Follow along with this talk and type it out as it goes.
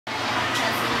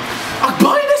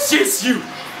SJSU!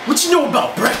 What you know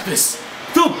about breakfast?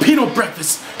 Filipino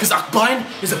breakfast, because Akbayan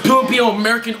is a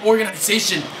Filipino-American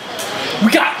organization.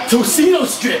 We got tocino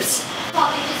strips!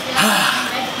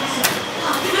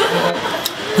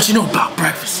 What you know about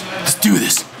breakfast? Let's do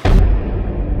this.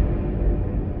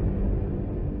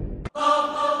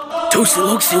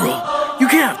 TocilogSerole. You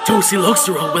can't have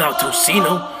TocilogSerole without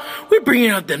tocino. We're bringing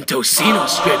out them tocino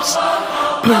strips.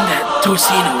 Putting that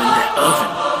tocino in that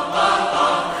oven.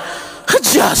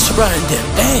 Josh frying them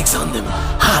eggs on them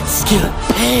hot skillet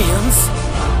pans.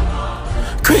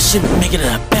 Christian making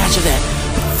a batch of that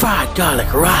fried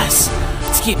garlic rice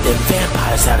to keep them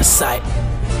vampires out of sight.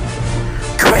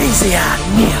 Crazy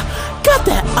idea. Got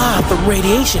that eye from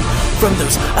radiation from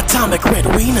those atomic red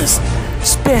wieners.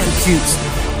 Span cubes.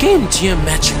 Getting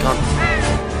geometric on.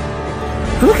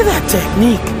 Look at that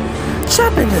technique.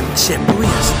 Chopping them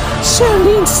chipuyas.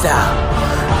 Charlene style.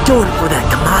 Going for that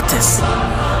kamates.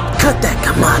 Cut that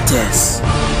kamates.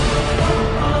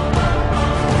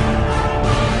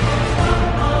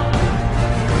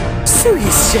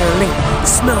 Serious Charlene.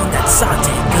 Smelling that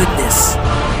saute goodness.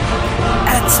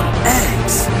 Add some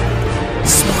eggs.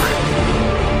 Smart.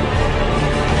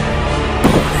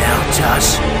 Pull it out,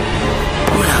 Josh.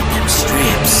 Pull out them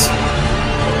strips.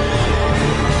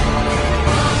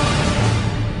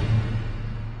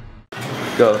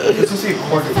 Go. This is a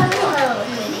quarter.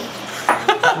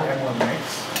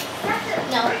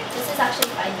 No, this is actually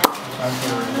 5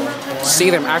 minutes. See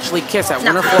them actually kiss at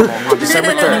Winter Formal on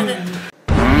December 3rd.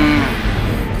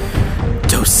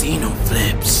 Tocino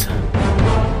flips.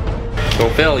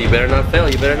 Don't fail, you better not fail,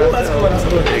 you better not fail.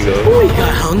 There you go. We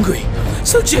got hungry,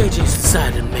 so JJ's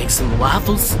decided to make some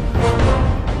waffles.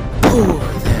 Pour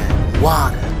that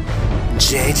water,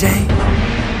 JJ.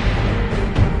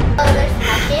 Oh, there's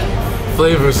napkins.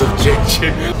 Flavors of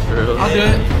JJ. I'll do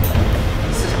it.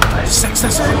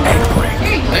 Successful egg break.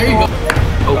 There you go.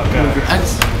 Oh, I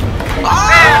just...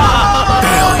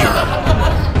 Failure.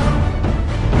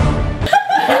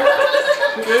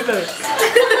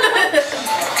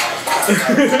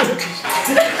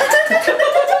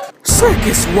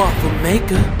 Circus waffle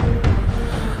maker.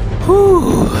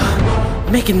 Ooh,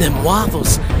 making them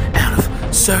waffles out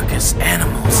of circus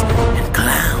animals and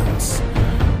clowns.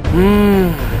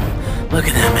 Look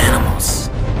at them animals.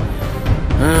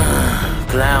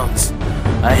 Clowns.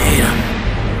 I hate them,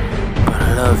 but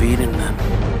I love eating them.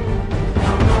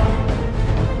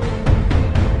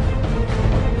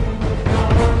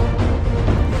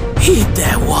 Eat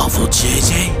that waffle,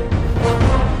 JJ.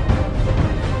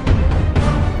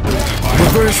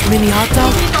 Reverse mini hot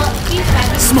dog?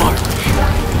 Smart.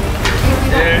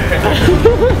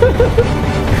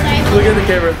 Look at the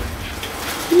camera.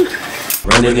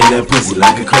 Running in that pussy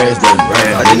like a crash dummy.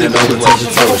 I didn't know to touch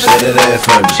your toe, shut that ass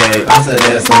from me, shake. I said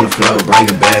ass on the floor, bring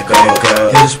it back up.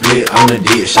 Hit a split on the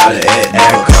dick, shot it at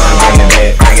bring it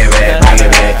back, bring it back, bring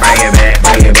it back, bring it back,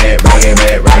 bring it back, bring it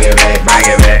back, bring it back, bring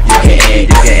it back.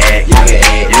 You can act, you can act, you can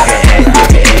act, you can act, you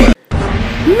can act.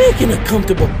 Making a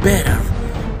comfortable bed out of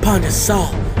pond of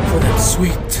salt for them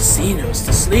sweet tocinos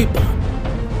to sleep on.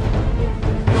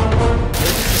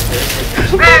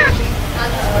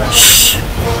 Shh!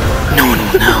 No one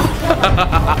will know.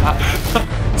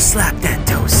 Slap that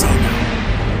tocino.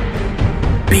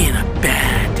 Being a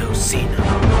bad tocino.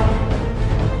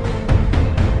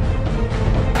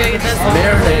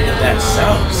 Marinate that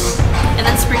sauce. And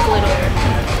then sprinkle it over.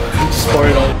 Just pour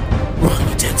it on. Wrong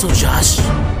utensil, Josh.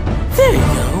 There you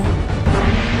go.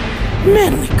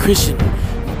 Manly Christian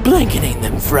blanketing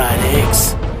them fried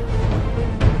eggs.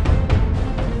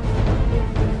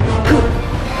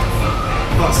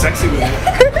 Oh, sexy with it.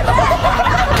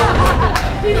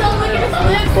 Please don't look at his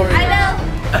lips. I know.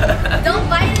 Don't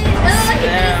bite it. Don't look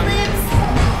at his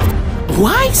lips.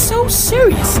 Why so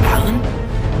serious, Alan?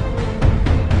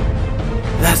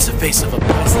 That's the face of a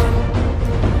president.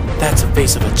 That's the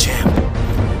face of a champ.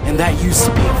 And that used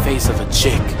to be a face of a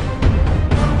chick.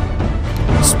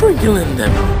 Sprinkling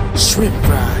them shrimp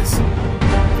fries.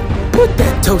 Put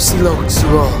that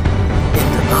TocilogSerole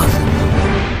in the oven.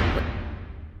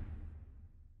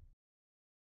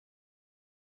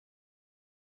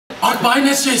 Akbayan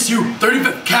SJSU,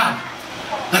 35th KAAMP.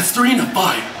 That's 3 and a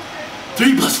 5.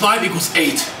 3 plus 5 equals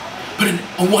 8. Put a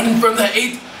 1 in front of that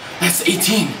 8, that's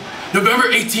 18.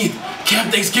 November 18th, KAAMP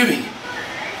Thanksgiving.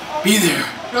 Be there.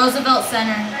 Roosevelt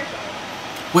Center.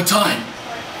 What time?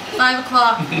 5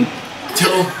 o'clock.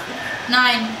 Till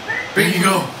 9. There you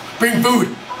go. Bring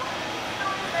food.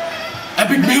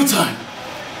 Epic mealtime.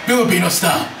 Filipino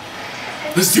style.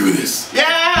 Let's do this.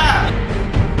 Yeah!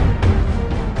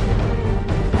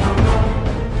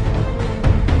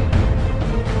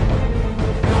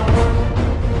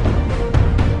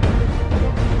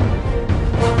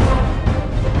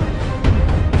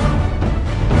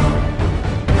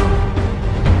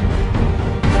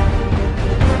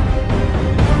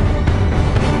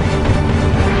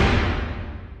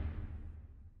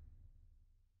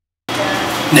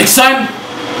 next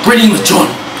time, Breeding with John.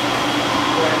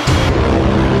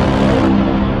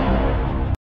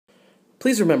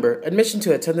 Please remember, admission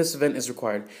to attend this event is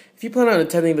required. If you plan on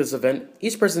attending this event,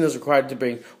 each person is required to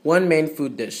bring one main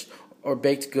food dish or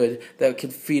baked good that can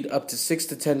feed up to 6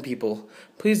 to 10 people.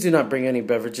 Please do not bring any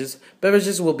beverages.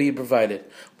 Beverages will be provided.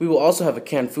 We will also have a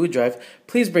canned food drive.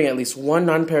 Please bring at least one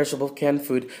non-perishable canned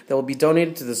food that will be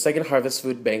donated to the Second Harvest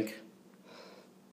Food Bank.